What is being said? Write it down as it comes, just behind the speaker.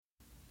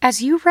As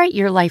you write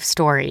your life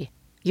story,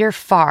 you're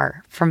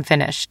far from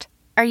finished.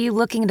 Are you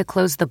looking to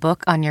close the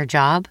book on your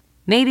job?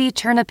 Maybe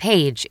turn a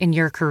page in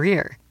your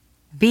career?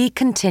 Be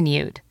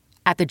continued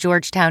at the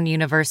Georgetown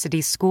University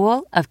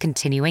School of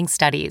Continuing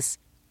Studies.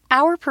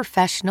 Our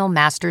professional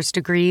master's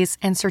degrees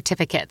and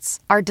certificates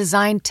are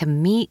designed to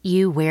meet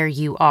you where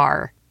you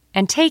are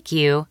and take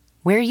you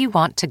where you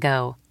want to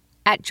go.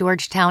 At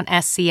Georgetown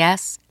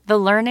SCS, the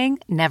learning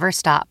never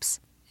stops,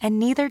 and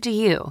neither do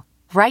you.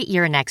 Write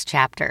your next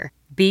chapter.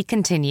 Be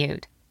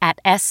continued at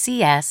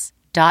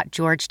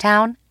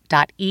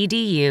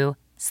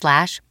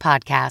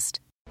scs.georgetown.edu/podcast.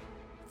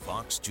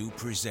 Fox 2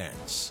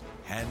 presents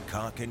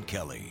Hancock and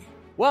Kelly.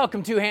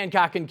 Welcome to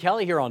Hancock and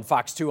Kelly here on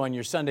Fox 2 on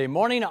your Sunday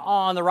morning.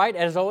 On the right,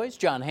 as always,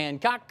 John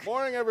Hancock.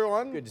 Morning,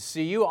 everyone. Good to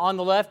see you. On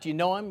the left, you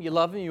know him, you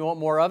love him, you want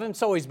more of him.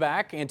 So he's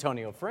back,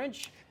 Antonio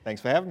French.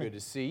 Thanks for having me. Good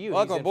to see you.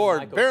 Welcome He's in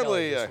aboard. for Michael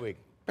Kelly this week.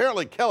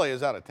 Apparently Kelly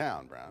is out of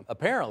town, Brown.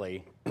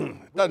 Apparently.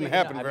 Doesn't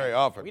happen very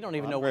often. We don't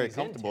even know I'm when very he's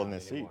comfortable in town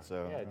this seat, anymore.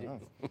 so Yeah, I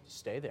don't know.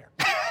 stay there.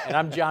 And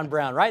I'm John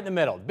Brown, right in the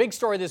middle. Big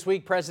story this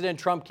week, President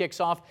Trump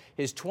kicks off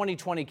his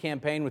 2020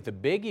 campaign with a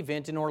big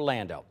event in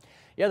Orlando.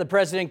 Yeah, the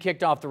president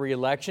kicked off the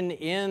re-election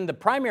in the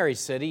primary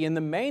city in the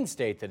main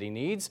state that he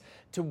needs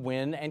to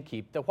win and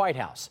keep the White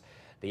House.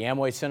 The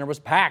Amway Center was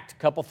packed, a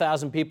couple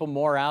thousand people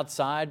more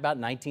outside, about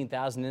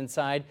 19,000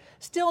 inside.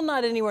 Still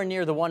not anywhere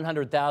near the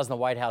 100,000 the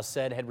White House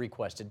said had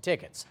requested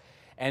tickets.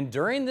 And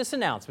during this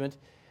announcement,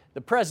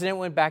 the president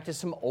went back to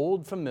some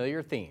old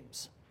familiar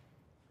themes.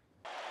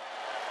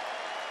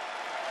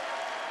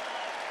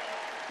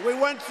 We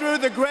went through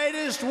the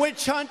greatest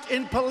witch hunt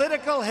in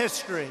political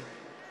history.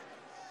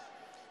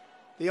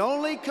 The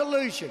only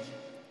collusion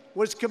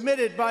was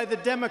committed by the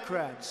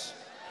Democrats,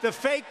 the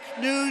fake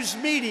news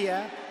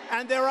media,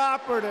 and their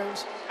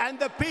operatives, and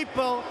the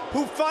people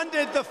who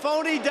funded the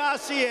phony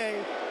dossier,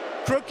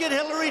 crooked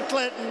Hillary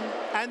Clinton,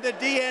 and the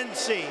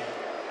DNC.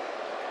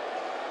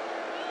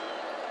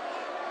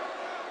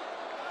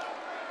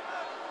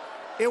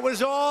 It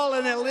was all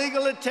an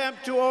illegal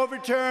attempt to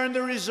overturn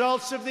the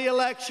results of the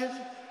election,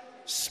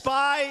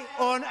 spy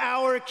on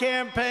our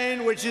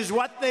campaign, which is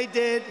what they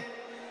did,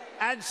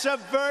 and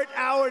subvert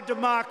our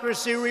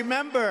democracy.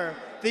 Remember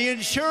the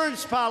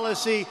insurance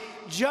policy,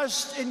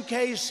 just in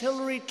case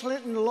Hillary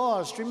Clinton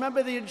lost.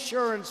 Remember the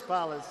insurance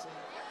policy.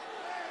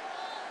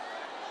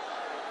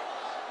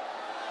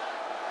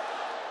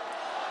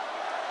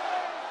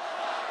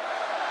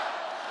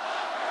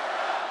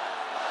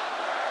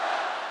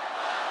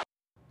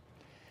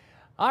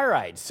 All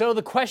right, so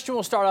the question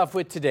we'll start off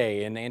with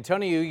today, and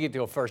Antonio, you get to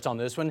go first on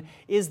this one,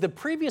 is the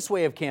previous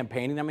way of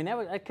campaigning, I mean,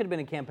 that could have been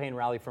a campaign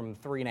rally from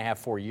 3.5,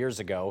 4 years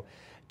ago,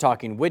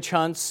 talking witch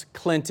hunts,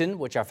 Clinton,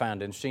 which I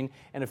found interesting,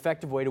 an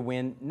effective way to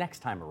win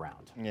next time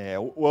around. Yeah,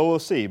 well, we'll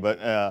see.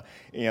 But,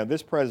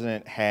 this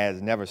president has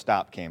never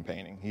stopped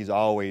campaigning. He's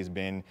always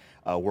been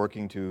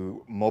working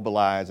to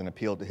mobilize and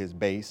appeal to his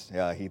base.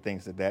 He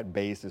thinks that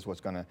base is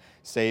what's going to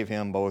save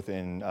him both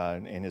in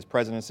his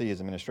presidency,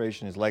 his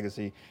administration, his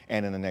legacy,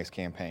 and in the next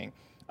campaign.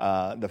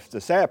 The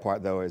sad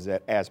part, though, is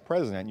that as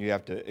president, you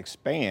have to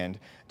expand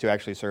to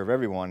actually serve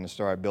everyone and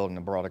start building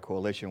a broader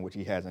coalition, which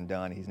he hasn't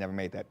done. He's never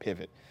made that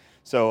pivot.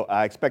 So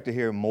I expect to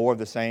hear more of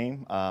the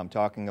same,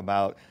 talking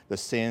about the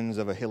sins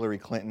of a Hillary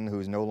Clinton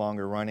who's no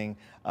longer running,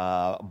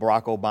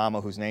 Barack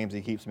Obama, whose names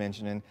he keeps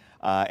mentioning,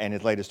 and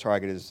his latest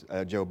target is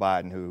Joe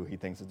Biden, who he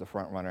thinks is the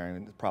front runner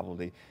and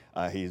probably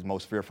he's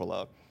most fearful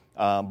of.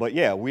 But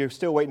yeah, we're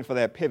still waiting for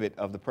that pivot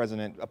of the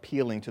president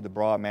appealing to the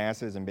broad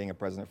masses and being a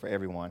president for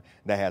everyone.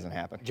 That hasn't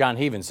happened. John,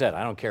 he even said,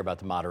 I don't care about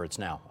the moderates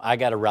now. I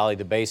got to rally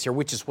the base here,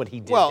 which is what he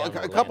did. Well,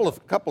 down in a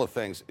couple of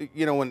things.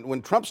 You know,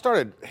 when Trump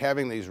started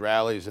having these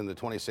rallies in the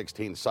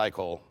 2016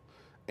 cycle,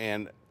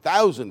 and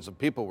thousands of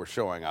people were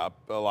showing up,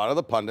 a lot of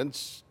the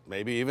pundits,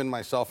 maybe even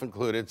myself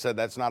included, said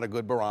that's not a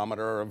good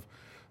barometer of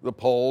the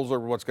polls or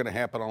what's going to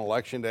happen on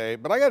Election Day.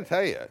 But I got to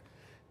tell you,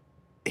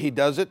 he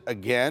does it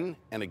again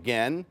and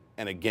again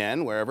and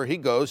again. Wherever he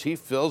goes, he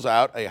fills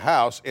out a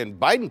house, and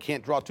Biden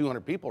can't draw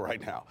 200 people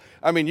right now.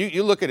 I mean,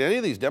 you look at any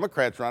of these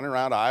Democrats running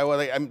around Iowa,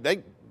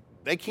 they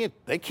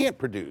can't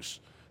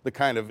produce the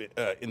kind of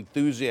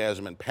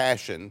enthusiasm and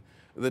passion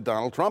that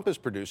Donald Trump is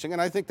producing,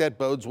 and I think that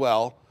bodes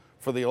well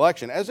for the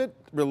election. As it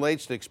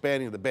relates to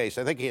expanding the base,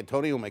 I think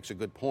Antonio makes a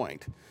good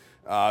point.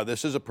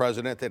 This is a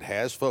president that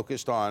has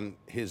focused on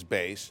his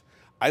base.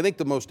 I think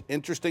the most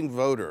interesting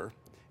voter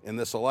in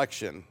this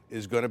election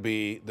is going to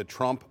be the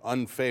Trump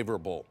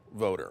unfavorable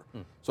voter.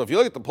 So if you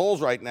look at the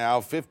polls right now,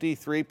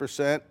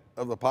 53%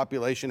 of the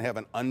population have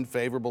an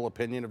unfavorable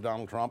opinion of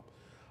Donald Trump.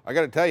 I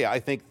got to tell you, I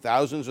think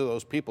thousands of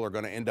those people are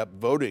going to end up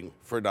voting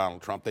for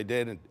Donald Trump. They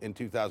did in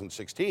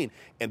 2016.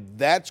 And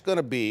that's going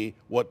to be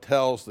what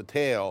tells the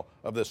tale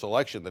of this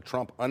election. The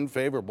Trump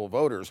unfavorable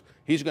voters,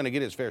 he's going to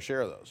get his fair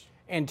share of those.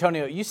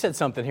 Antonio, you said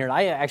something here, and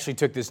I actually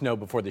took this note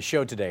before the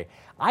show today.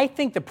 I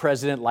think the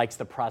president likes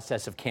the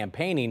process of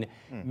campaigning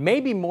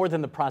maybe more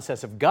than the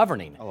process of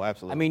governing. Oh,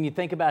 absolutely. I mean, you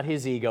think about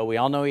his ego. We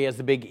all know he has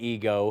the big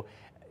ego.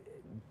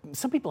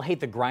 Some people hate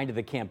the grind of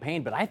the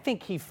campaign, but I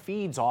think he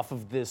feeds off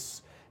of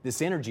this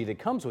energy that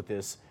comes with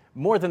this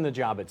more than the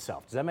job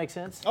itself. Does that make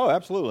sense? Oh,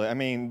 absolutely. I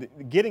mean,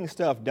 getting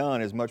stuff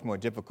done is much more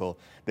difficult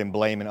than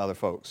blaming other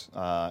folks.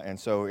 And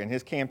so in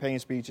his campaign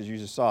speech, as you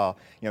just saw,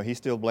 he's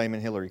still blaming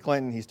Hillary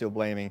Clinton, he's still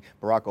blaming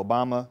Barack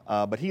Obama,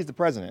 but he's the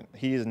president.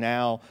 He is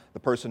now the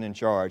person in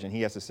charge, and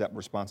he has to accept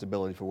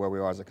responsibility for where we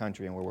are as a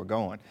country and where we're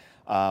going.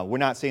 We're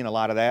not seeing a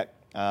lot of that.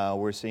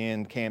 We're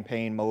seeing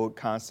campaign mode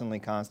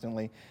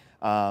constantly.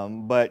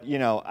 But,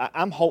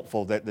 I'm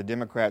hopeful that the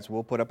Democrats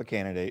will put up a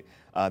candidate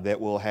that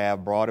will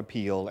have broad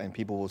appeal, and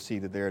people will see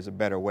that there is a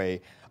better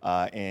way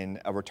in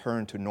a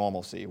return to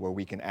normalcy, where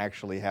we can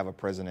actually have a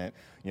president,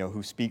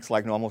 who speaks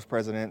like normal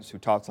presidents, who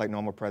talks like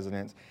normal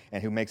presidents,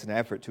 and who makes an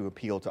effort to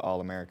appeal to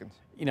all Americans.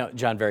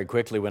 John, very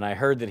quickly, when I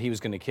heard that he was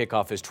going to kick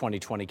off his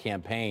 2020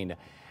 campaign,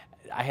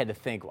 I had to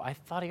think, well, I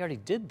thought he already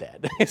did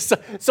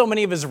that. so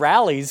many of his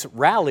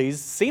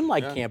rallies seem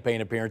like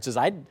campaign appearances.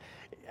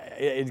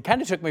 It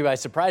kind of took me by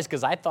surprise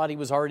because I thought he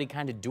was already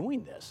kind of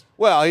doing this.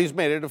 Well, he's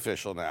made it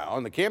official now,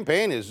 and the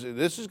campaign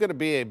this is going to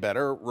be a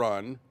better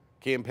run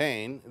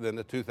campaign than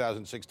the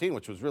 2016,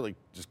 which was really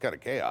just kind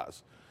of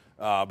chaos.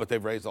 But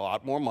they've raised a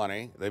lot more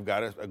money. They've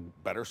got a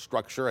better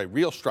structure, a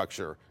real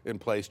structure in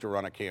place to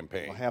run a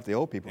campaign. Well, half the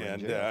old people are in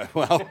jail.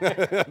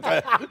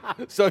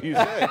 So you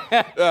say.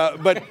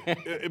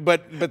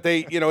 But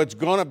they, it's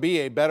going to be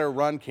a better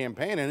run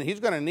campaign, and he's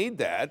going to need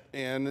that.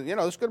 And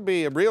it's going to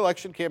be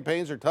re-election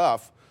campaigns are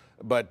tough.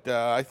 But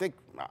I think,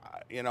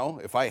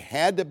 if I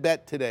had to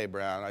bet today,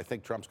 Brown, I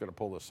think Trump's going to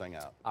pull this thing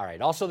out. All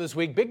right. Also this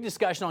week, big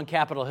discussion on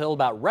Capitol Hill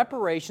about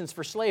reparations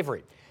for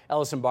slavery.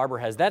 Ellison Barber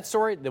has that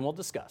story, then we'll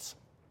discuss.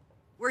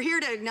 We're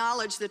here to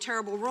acknowledge the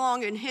terrible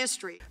wrong in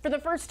history. For the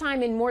first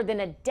time in more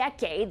than a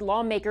decade,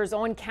 lawmakers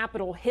on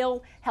Capitol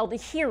Hill held a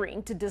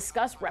hearing to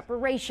discuss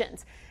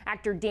reparations.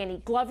 Actor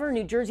Danny Glover,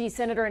 New Jersey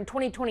Senator and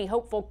 2020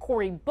 hopeful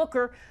Cory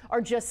Booker are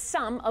just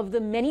some of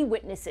the many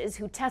witnesses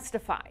who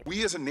testified.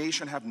 We as a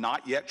nation have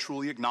not yet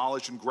truly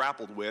acknowledged and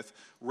grappled with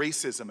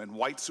racism and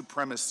white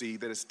supremacy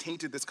that has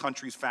tainted this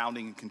country's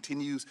founding and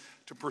continues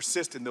to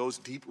persist in those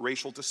deep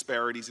racial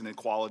disparities and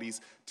inequalities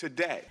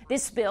today.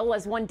 This bill,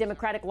 as one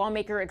Democratic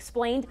lawmaker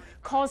explained,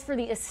 calls for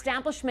the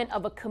establishment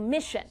of a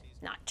commission,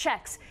 not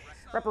checks.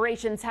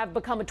 Reparations have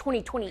become a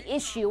 2020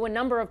 issue. A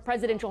number of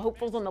presidential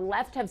hopefuls on the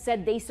left have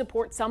said they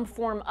support some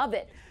form of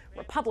it.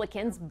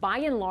 Republicans, by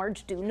and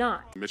large, do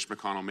not. Mitch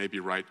McConnell may be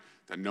right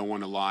that no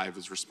one alive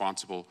is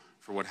responsible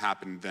for what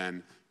happened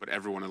then, but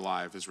everyone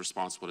alive is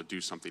responsible to do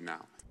something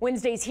now.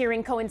 Wednesday's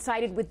hearing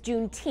coincided with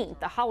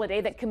Juneteenth, a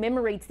holiday that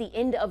commemorates the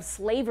end of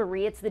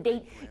slavery. It's the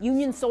date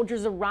Union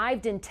soldiers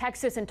arrived in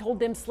Texas and told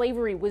them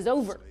slavery was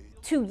over,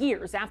 2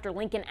 years after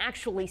Lincoln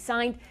actually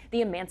signed the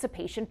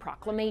Emancipation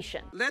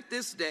Proclamation. Let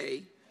this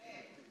day,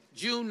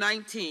 June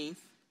 19th,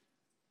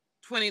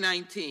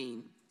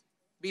 2019,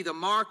 be the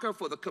marker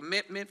for the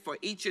commitment for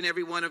each and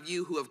every one of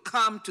you who have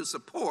come to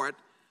support,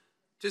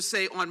 to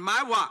say, on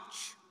my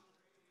watch,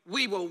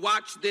 we will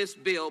watch this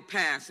bill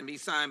pass and be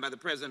signed by the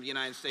President of the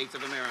United States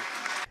of America.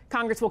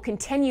 Congress will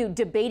continue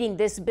debating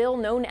this bill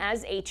known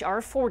as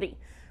H.R. 40.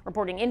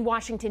 Reporting in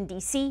Washington,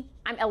 D.C.,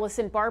 I'm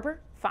Ellison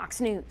Barber,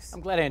 Fox News. I'm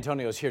glad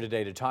Antonio's here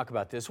today to talk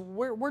about this.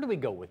 Where do we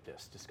go with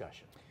this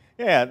discussion?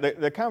 Yeah,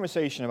 the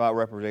conversation about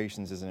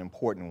reparations is an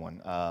important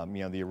one.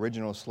 The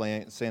original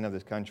sin of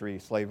this country,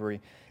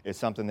 slavery, is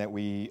something that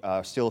we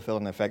still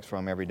feeling the effects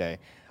from every day.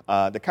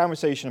 The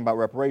conversation about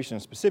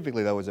reparations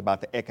specifically, though, is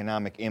about the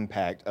economic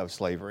impact of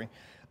slavery.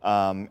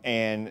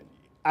 And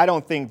I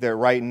don't think that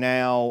right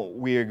now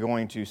we are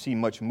going to see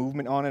much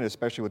movement on it,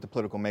 especially with the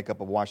political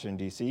makeup of Washington,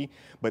 D.C.,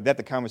 but that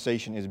the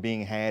conversation is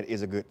being had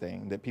is a good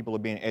thing. That people are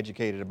being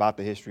educated about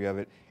the history of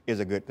it is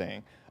a good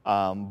thing.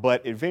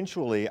 But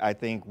eventually, I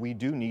think we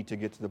do need to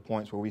get to the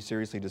points where we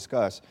seriously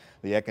discuss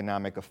the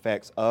economic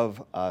effects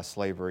of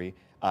slavery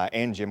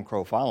and Jim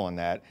Crow following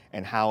that,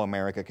 and how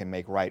America can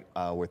make right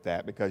with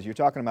that. Because you're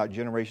talking about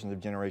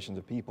generations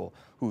of people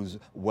whose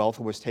wealth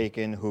was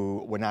taken,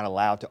 who were not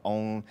allowed to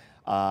own,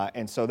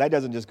 and so that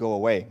doesn't just go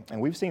away.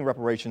 And we've seen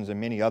reparations in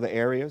many other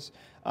areas,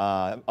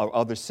 of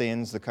other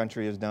sins the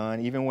country has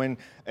done.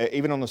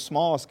 Even on a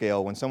small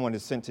scale, when someone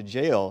is sent to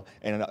jail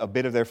and a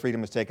bit of their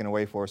freedom is taken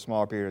away for a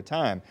small period of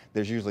time,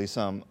 there's usually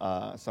some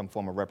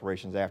form of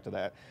reparations after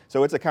that.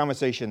 So it's a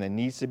conversation that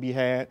needs to be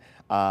had.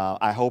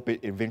 I hope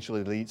it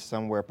eventually leads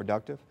somewhere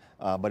productive.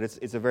 But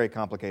it's a very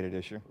complicated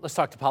issue. Let's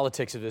talk to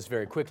politics of this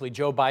very quickly.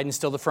 Joe Biden's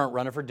still the front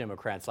runner for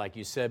Democrats, like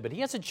you said, but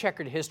he has a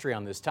checkered history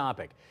on this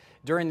topic.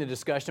 During the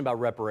discussion about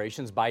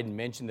reparations, Biden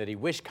mentioned that he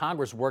wished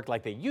Congress worked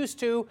like they used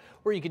to,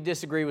 where you could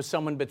disagree with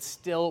someone but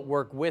still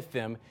work with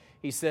them.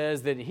 He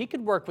says that he could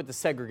work with the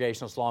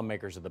segregationist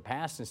lawmakers of the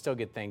past and still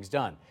get things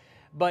done.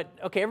 But,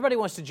 okay, everybody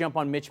wants to jump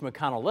on Mitch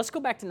McConnell. Let's go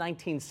back to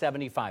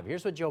 1975.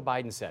 Here's what Joe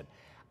Biden said.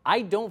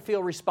 I don't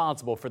feel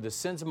responsible for the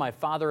sins of my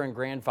father and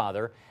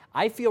grandfather.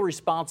 I feel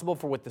responsible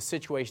for what the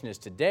situation is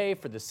today,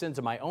 for the sins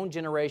of my own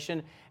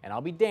generation, and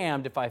I'll be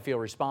damned if I feel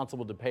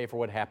responsible to pay for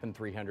what happened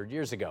 300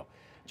 years ago.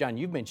 John,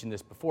 you've mentioned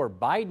this before.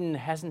 Biden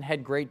hasn't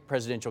had great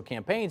presidential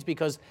campaigns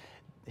because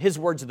his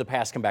words of the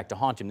past come back to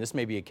haunt him. This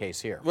may be a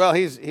case here. Well,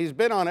 he's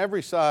been on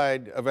every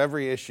side of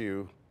every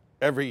issue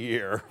every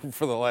year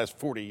for the last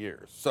 40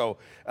 years. So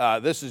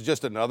this is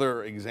just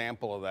another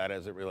example of that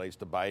as it relates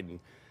to Biden.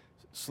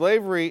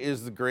 Slavery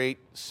is the great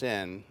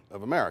sin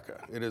of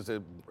America. It is,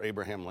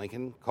 Abraham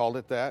Lincoln called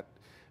it that.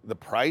 The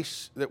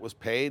price that was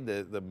paid,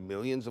 the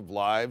millions of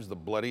lives, the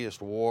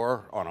bloodiest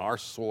war on our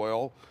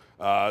soil,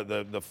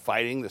 the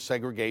fighting, the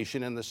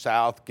segregation in the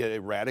South,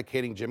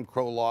 eradicating Jim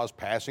Crow laws,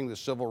 passing the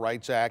Civil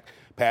Rights Act,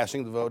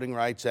 passing the Voting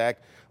Rights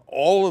Act.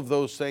 All of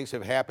those things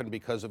have happened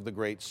because of the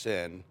great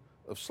sin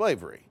of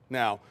slavery.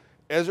 Now,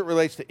 as it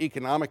relates to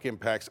economic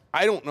impacts,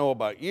 I don't know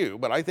about you,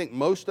 but I think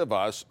most of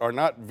us are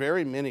not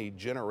very many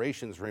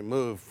generations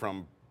removed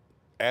from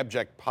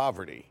abject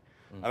poverty.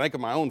 I think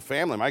of my own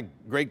family. My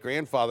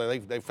great-grandfather,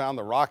 they found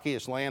the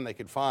rockiest land they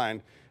could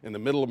find in the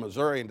middle of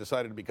Missouri and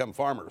decided to become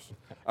farmers.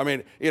 I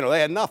mean, they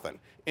had nothing.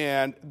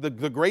 And the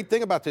great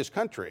thing about this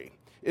country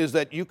is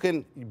that you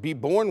can be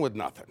born with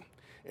nothing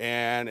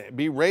and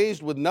be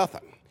raised with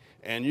nothing.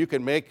 And you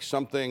can make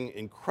something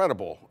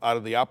incredible out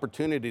of the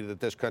opportunity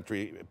that this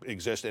country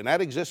exists. And that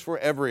exists for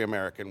every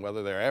American,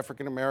 whether they're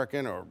African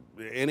American or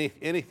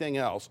anything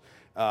else.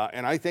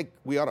 And I think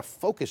we ought to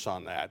focus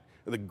on that,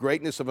 the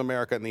greatness of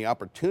America and the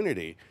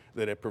opportunity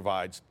that it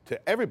provides to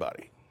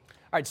everybody.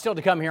 All right, still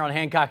to come here on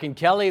Hancock and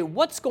Kelly,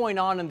 what's going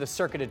on in the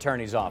circuit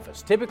attorney's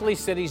office? Typically,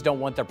 cities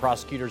don't want their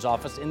prosecutor's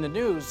office in the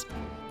news,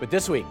 but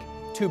this week,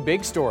 two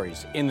big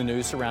stories in the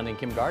news surrounding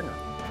Kim Gardner.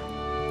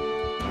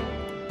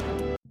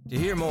 To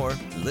hear more,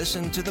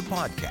 listen to the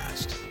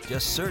podcast.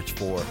 Just search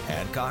for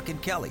Hancock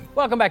and Kelly.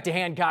 Welcome back to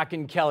Hancock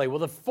and Kelly. Well,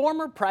 the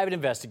former private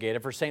investigator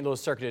for St. Louis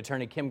Circuit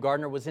Attorney Kim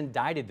Gardner was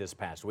indicted this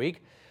past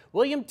week.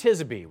 William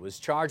Tisby was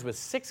charged with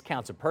 6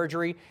 counts of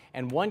perjury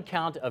and 1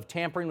 count of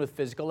tampering with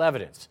physical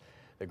evidence.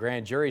 The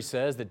grand jury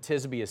says that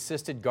Tisby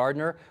assisted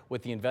Gardner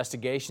with the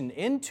investigation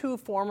into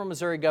former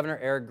Missouri Governor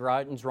Eric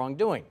Greitens'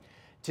 wrongdoing.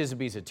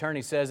 Tisby's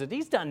attorney says that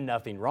he's done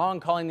nothing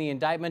wrong, calling the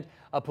indictment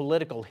a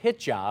political hit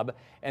job,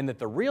 and that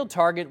the real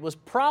target was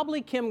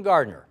probably Kim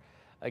Gardner.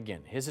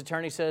 Again, his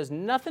attorney says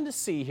nothing to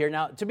see here.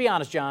 Now, to be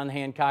honest, John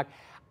Hancock,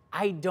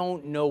 I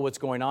don't know what's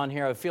going on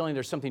here. I have a feeling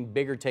there's something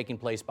bigger taking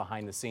place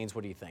behind the scenes.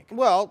 What do you think?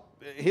 Well,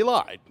 he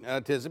lied.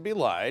 Tisby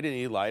lied, and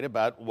he lied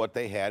about what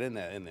they had in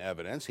the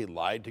evidence. He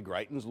lied to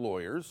Greitens'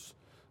 lawyers.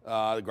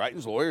 The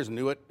Greitens' lawyers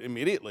knew it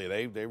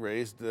immediately. They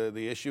raised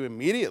the issue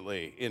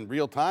immediately in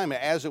real time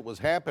as it was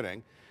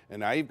happening. And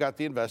now you've got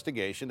the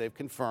investigation. They've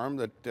confirmed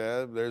that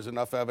there's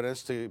enough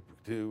evidence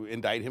to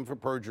indict him for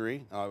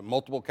perjury,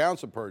 multiple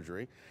counts of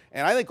perjury.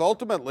 And I think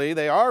ultimately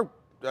they are,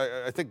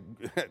 I think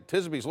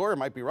Tisby's lawyer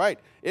might be right.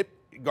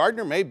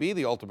 Gardner may be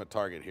the ultimate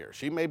target here.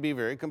 She may be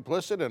very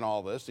complicit in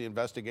all this. The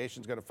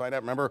investigation's going to find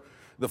out. Remember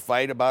the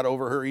fight about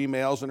over her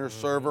emails and her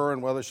server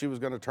and whether she was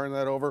going to turn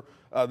that over?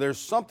 There's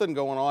something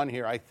going on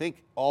here. I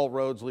think all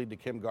roads lead to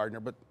Kim Gardner,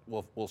 but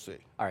we'll see.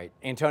 All right,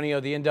 Antonio,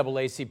 the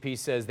NAACP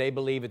says they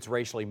believe it's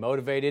racially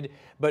motivated,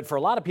 but for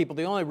a lot of people,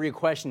 the only real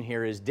question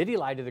here is, did he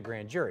lie to the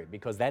grand jury?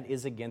 Because that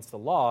is against the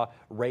law,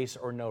 race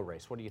or no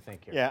race. What do you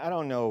think here? Yeah, I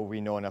don't know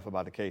we know enough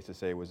about the case to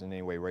say it was in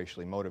any way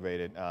racially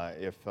motivated.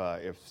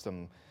 If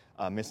some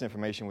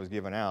misinformation was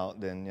given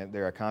out, then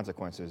there are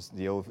consequences.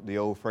 The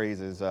old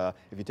phrase is,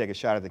 if you take a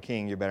shot at the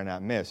king, you better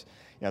not miss.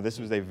 This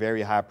was a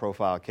very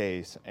high-profile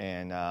case,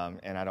 and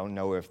I don't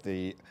know if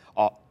the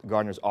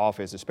Gardner's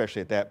office,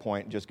 especially at that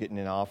point, just getting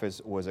in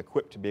office, was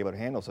equipped to be able to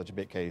handle such a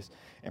big case,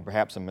 and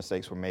perhaps some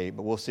mistakes were made.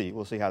 But we'll see.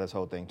 We'll see how this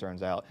whole thing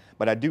turns out.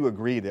 But I do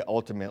agree that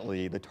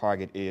ultimately the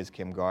target is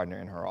Kim Gardner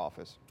in her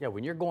office. Yeah,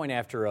 when you're going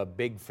after a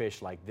big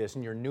fish like this,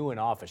 and you're new in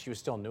office, she was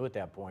still new at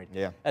that point.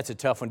 Yeah, that's a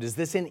tough one. Does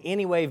this in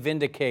any way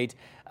vindicate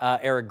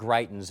Eric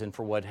Greitens and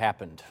for what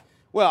happened?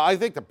 Well, I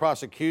think the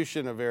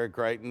prosecution of Eric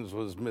Greitens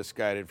was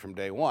misguided from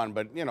day one.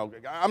 But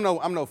I'm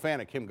no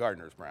fan of Kim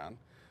Gardner's, Brown.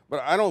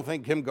 But I don't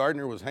think Kim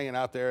Gardner was hanging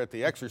out there at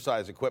the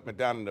exercise equipment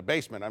down in the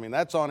basement. I mean,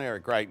 that's on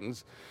Eric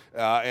Greitens,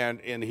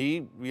 and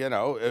he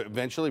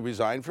eventually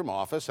resigned from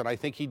office, and I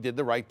think he did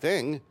the right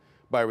thing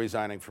by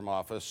resigning from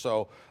office.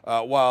 So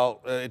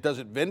while it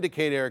doesn't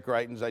vindicate Eric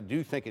Greitens, I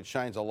do think it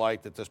shines a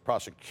light that this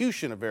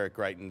prosecution of Eric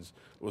Greitens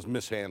was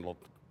mishandled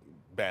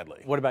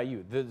badly. What about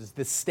you?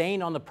 The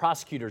stain on the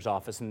prosecutor's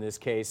office in this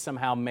case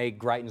somehow made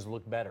Greitens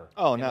look better?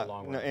 Oh,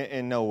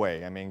 in no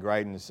way. I mean,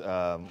 Greitens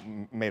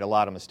made a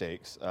lot of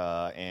mistakes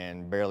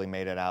and barely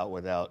made it out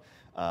without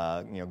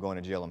going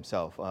to jail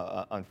himself.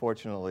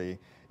 Unfortunately,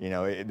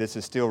 this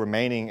is still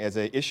remaining as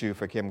an issue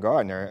for Kim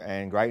Gardner,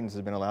 and Greitens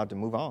has been allowed to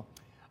move on. All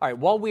right,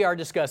 while we are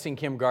discussing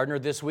Kim Gardner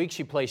this week,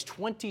 she placed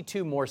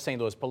 22 more St.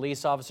 Louis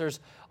police officers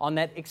on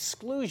that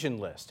exclusion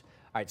list.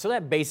 All right, so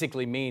that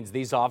basically means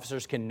these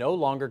officers can no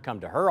longer come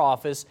to her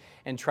office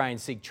and try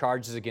and seek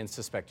charges against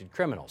suspected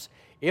criminals.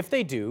 If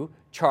they do,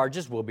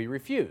 charges will be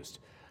refused.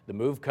 The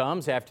move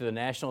comes after the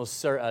national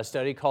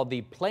study called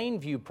the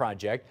Plainview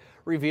Project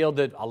revealed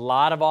that a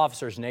lot of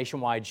officers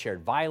nationwide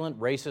shared violent,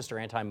 racist, or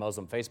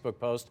anti-Muslim Facebook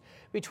posts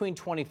between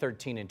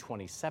 2013 and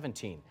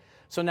 2017.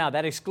 So now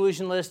that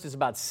exclusion list is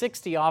about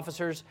 60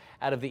 officers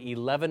out of the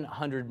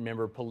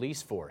 1,100-member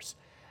police force.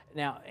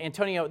 Now,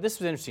 Antonio, this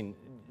was interesting.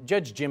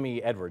 Judge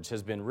Jimmy Edwards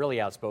has been really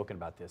outspoken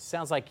about this.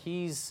 Sounds like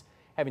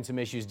have having some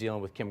issues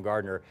dealing with Kim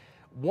Gardner.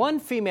 One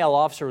female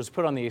officer was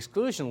put on the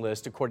exclusion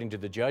list, according to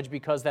the judge,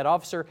 because that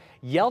officer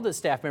yelled at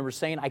staff members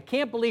saying, "I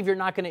can't believe you're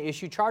not going to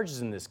issue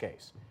charges in this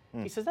case."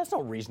 He says that's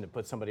no reason to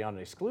put somebody on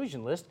an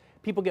exclusion list.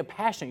 People get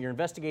passionate. You're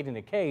investigating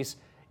a case.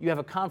 You have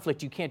a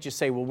conflict. You can't just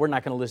say, well, we're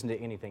not going to listen to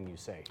anything you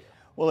say here.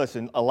 Well,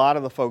 listen, a lot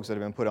of the folks that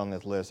have been put on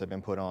this list have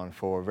been put on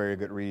for very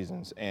good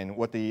reasons. And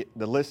what the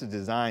list is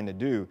designed to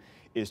do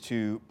is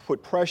to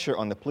put pressure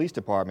on the police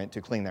department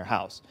to clean their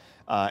house.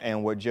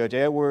 And what Judge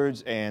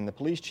Edwards and the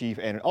police chief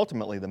and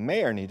ultimately the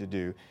mayor need to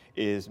do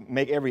is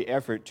make every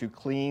effort to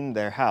clean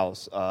their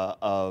house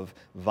of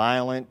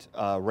violent,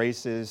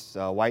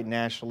 racist, white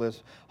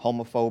nationalist,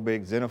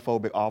 homophobic,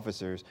 xenophobic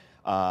officers,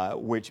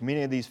 which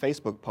many of these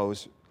Facebook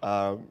posts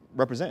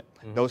represent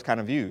those kind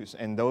of views.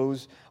 And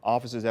those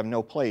officers have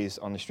no place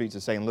on the streets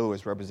of St.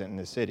 Louis representing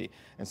the city.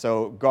 And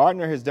so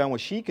Gardner has done what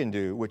she can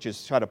do, which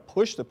is try to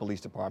push the police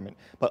department.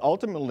 But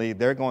ultimately,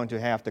 they're going to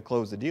have to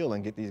close the deal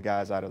and get these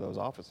guys out of those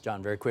offices.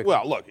 John, very quickly.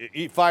 Well, look,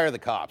 you fire the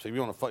cops. If you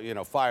want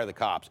to fire the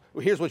cops,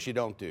 well, here's what you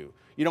don't do.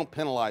 You don't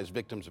penalize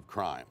victims of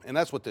crime. And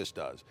that's what this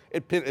does.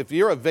 If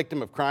you're a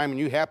victim of crime and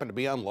you happen to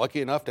be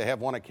unlucky enough to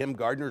have one of Kim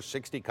Gardner's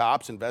 60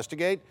 cops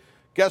investigate,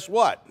 guess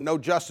what? No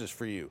justice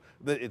for you.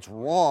 It's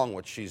wrong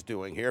what she's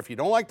doing here. If you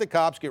don't like the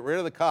cops, get rid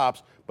of the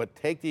cops, but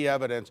take the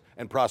evidence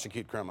and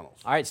prosecute criminals.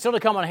 All right, still to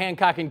come on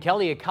Hancock and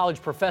Kelly, a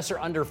college professor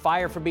under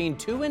fire for being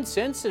too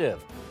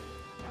insensitive.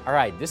 All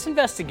right, this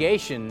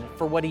investigation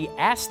for what he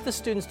asked the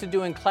students to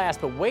do in class,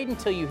 but wait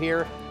until you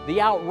hear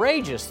the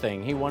outrageous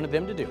thing he wanted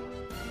them to do.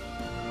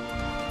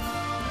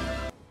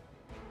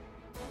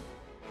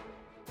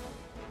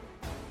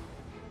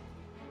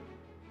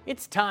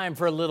 It's time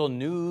for a little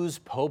news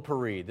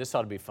potpourri. This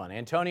ought to be fun.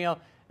 Antonio,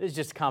 this is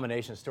just a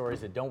combination of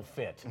stories that don't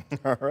fit.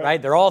 All right.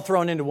 They're all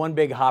thrown into one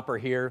big hopper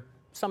here.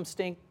 Some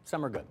stink,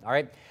 some are good. All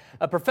right.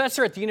 A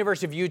professor at the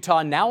University of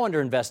Utah now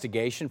under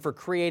investigation for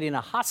creating a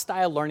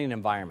hostile learning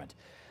environment.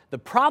 The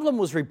problem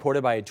was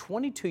reported by a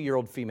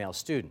 22-year-old female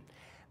student.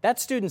 That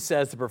student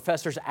says the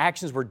professor's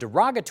actions were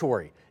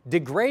derogatory,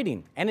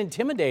 degrading, and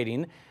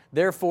intimidating,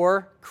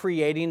 therefore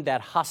creating that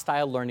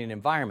hostile learning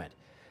environment.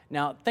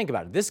 Now, think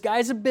about it. This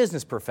guy's a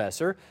business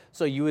professor,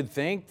 so you would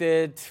think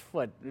that,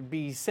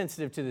 be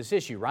sensitive to this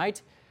issue,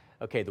 right?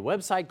 Okay, the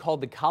website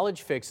called The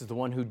College Fix is the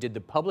one who did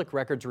the public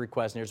records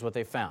request, and here's what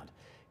they found.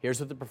 Here's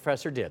what the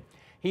professor did.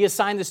 He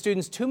assigned the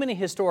students too many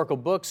historical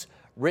books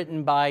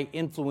written by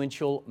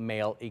influential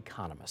male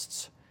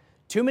economists.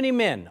 Too many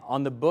men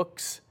on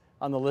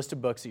the list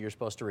of books that you're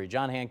supposed to read.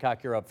 John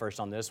Hancock, you're up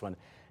first on this one.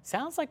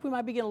 Sounds like we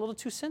might be getting a little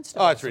too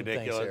sensitive. Oh, it's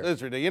ridiculous.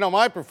 It's ridiculous. You know,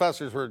 my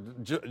professors were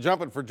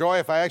jumping for joy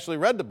if I actually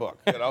read the book.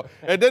 You know,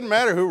 it didn't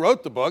matter who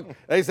wrote the book.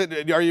 They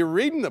said, "Are you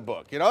reading the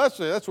book?" You know,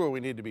 that's where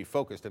we need to be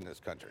focused in this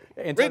country.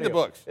 Antonio, read the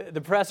books.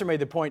 The professor made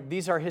the point.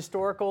 These are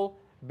historical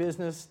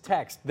business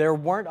texts. There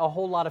weren't a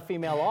whole lot of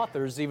female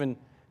authors even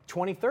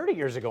 20, 30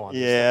 years ago on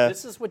this. Yeah.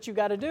 This is what you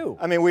got to do.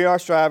 I mean, we are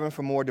striving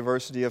for more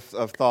diversity of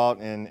thought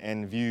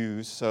and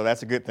views, so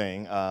that's a good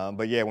thing.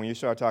 But yeah, when you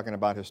start talking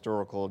about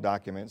historical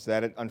documents,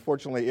 that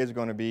unfortunately is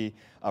going to be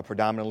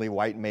predominantly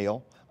white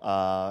male.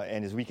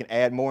 And as we can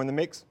add more in the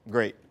mix,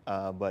 great.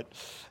 But,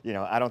 you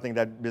know, I don't think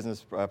that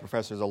business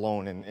professor is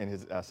alone in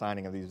his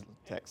signing of these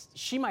texts.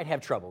 She might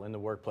have trouble in the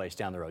workplace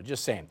down the road,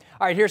 just saying.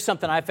 All right, here's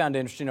something I found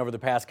interesting over the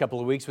past couple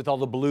of weeks with all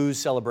the blues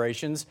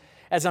celebrations.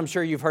 As I'm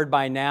sure you've heard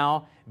by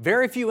now,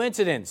 very few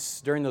incidents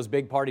during those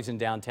big parties in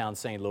downtown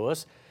St.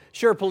 Louis.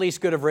 Sure, police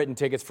could have written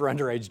tickets for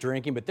underage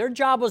drinking, but their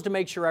job was to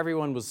make sure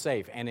everyone was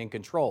safe and in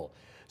control.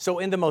 So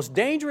in the most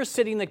dangerous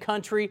city in the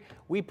country,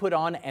 we put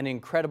on an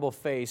incredible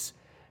face.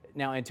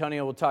 Now,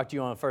 Antonio, we'll talk to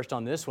you first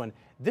on this one.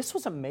 This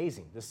was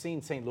amazing, the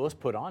scene St. Louis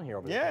put on here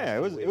over the past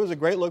few weeks. It was a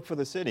great look for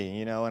the city,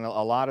 you know, and a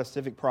lot of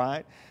civic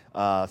pride.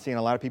 Seeing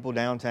a lot of people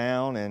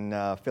downtown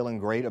and feeling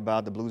great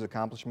about the Blues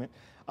accomplishment.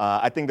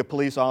 I think the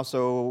police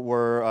also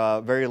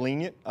were very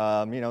lenient.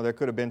 You know, there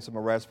could have been some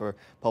arrests for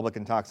public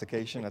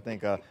intoxication. I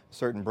think a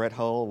certain Brett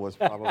Hull was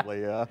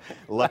probably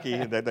lucky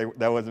that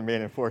that wasn't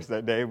being enforced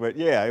that day. But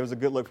yeah, it was a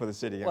good look for the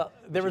city. Well,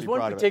 there was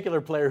one particular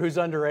player who's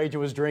underage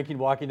and was drinking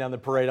walking down the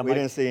parade. We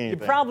didn't see anything.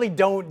 You probably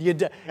don't. You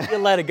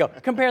let it go.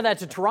 Compare that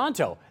to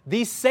Toronto,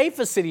 the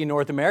safest city in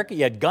North America.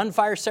 You had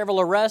gunfire,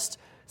 several arrests.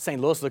 St.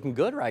 Louis looking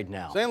good right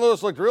now. St.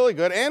 Louis looked really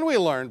good, and we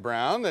learned,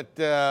 Brown,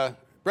 that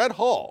Brett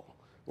Hull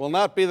will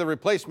not be the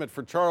replacement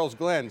for Charles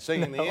Glenn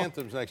singing the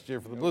anthems next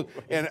year for the Blues.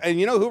 And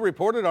you know who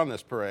reported on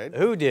this parade?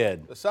 Who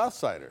did? The South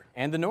Sider.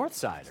 And the North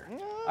Sider.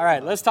 All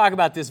right, let's talk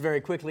about this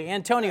very quickly.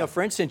 Antonio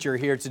French, since you're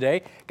here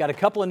today, got a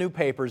couple of new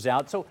papers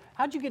out. So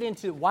why did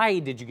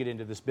you get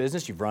into this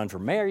business? You've run for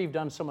mayor, you've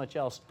done so much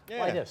else. Yeah.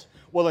 Why this?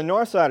 Well, the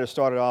North Sider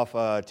started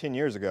off 10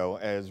 years ago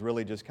as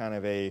really just kind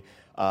of a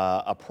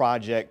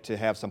project to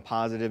have some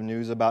positive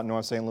news about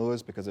North St.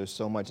 Louis because there's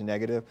so much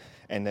negative,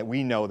 and that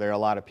we know there are a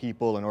lot of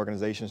people and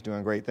organizations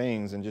doing great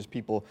things and just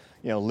people,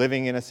 you know,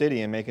 living in a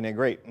city and making it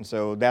great. And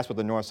so that's what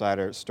the North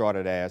Sider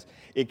started as.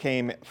 It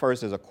came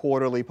first as a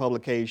quarterly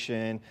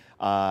publication.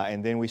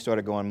 and then we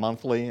started going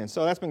monthly, and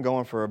so that's been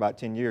going for about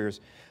 10 years.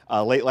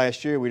 Late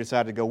last year, we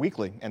decided to go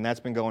weekly, and that's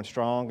been going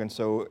strong, and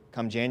so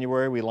come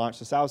January, we launched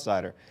the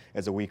Southsider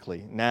as a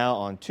weekly. Now,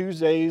 on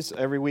Tuesdays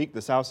every week, the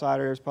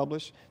Southsider is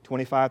published,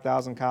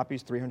 25,000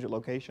 copies, 300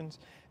 locations,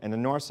 and the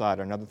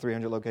Northsider, another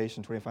 300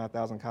 locations,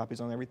 25,000 copies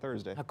on every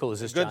Thursday. How cool is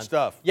this, Good John?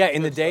 stuff. Yeah,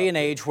 in Good the day stuff. and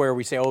age where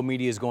we say, oh,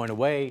 media is going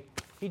away,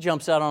 he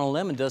jumps out on a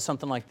limb and does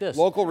something like this.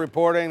 Local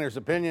reporting, there's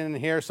opinion in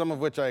here, some of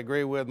which I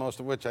agree with, most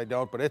of which I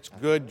don't, but it's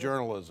good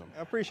journalism.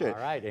 I appreciate it.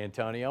 All right,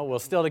 Antonio. Well,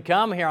 still to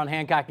come here on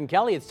Hancock and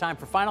Kelly. It's time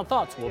for Final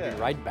Thoughts. We'll be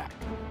right back.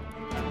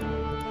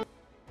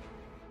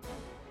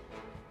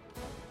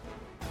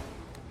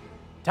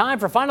 Time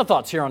for Final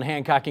Thoughts here on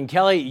Hancock and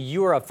Kelly.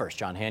 You are up first,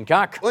 John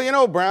Hancock. Well, you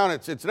know, Brown,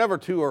 it's never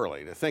too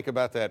early to think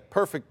about that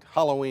perfect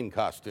Halloween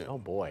costume. Oh,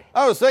 boy.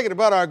 I was thinking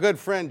about our good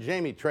friend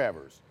Jamie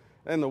Travers.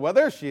 And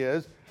there she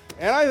is.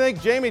 And I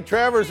think Jamie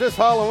Travers this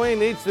Halloween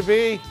needs to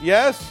be,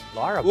 yes?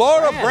 Laura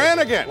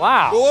Branigan.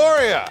 Wow.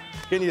 Gloria.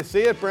 Can you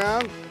see it,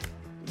 Brown?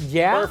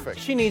 Yeah. Perfect.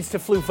 She needs to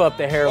floof up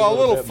the hair Well, a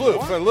little bit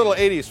floof. more. A little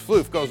 80s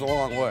floof goes a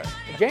long way.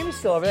 Jamie's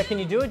still over there. Can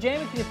you do it,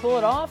 Jamie? Can you pull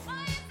it off?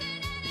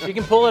 She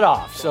can pull it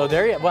off. So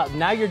there you well,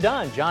 now you're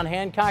done. John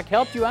Hancock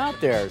helped you out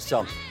there.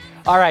 So,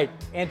 all right,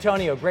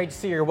 Antonio, great to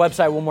see your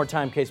website one more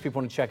time in case people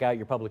want to check out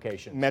your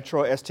publication.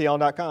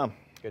 MetroSTL.com.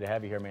 Good to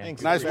have you here, man.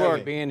 Thanks. Nice Great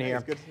work. being here.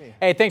 Thanks. Good to see you.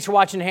 Hey, thanks for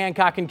watching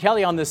Hancock and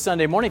Kelly on this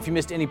Sunday morning. If you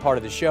missed any part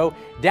of the show,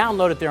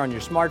 download it there on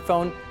your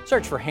smartphone.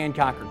 Search for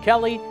Hancock or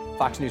Kelly.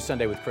 Fox News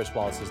Sunday with Chris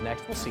Wallace is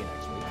next. We'll see you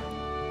next week.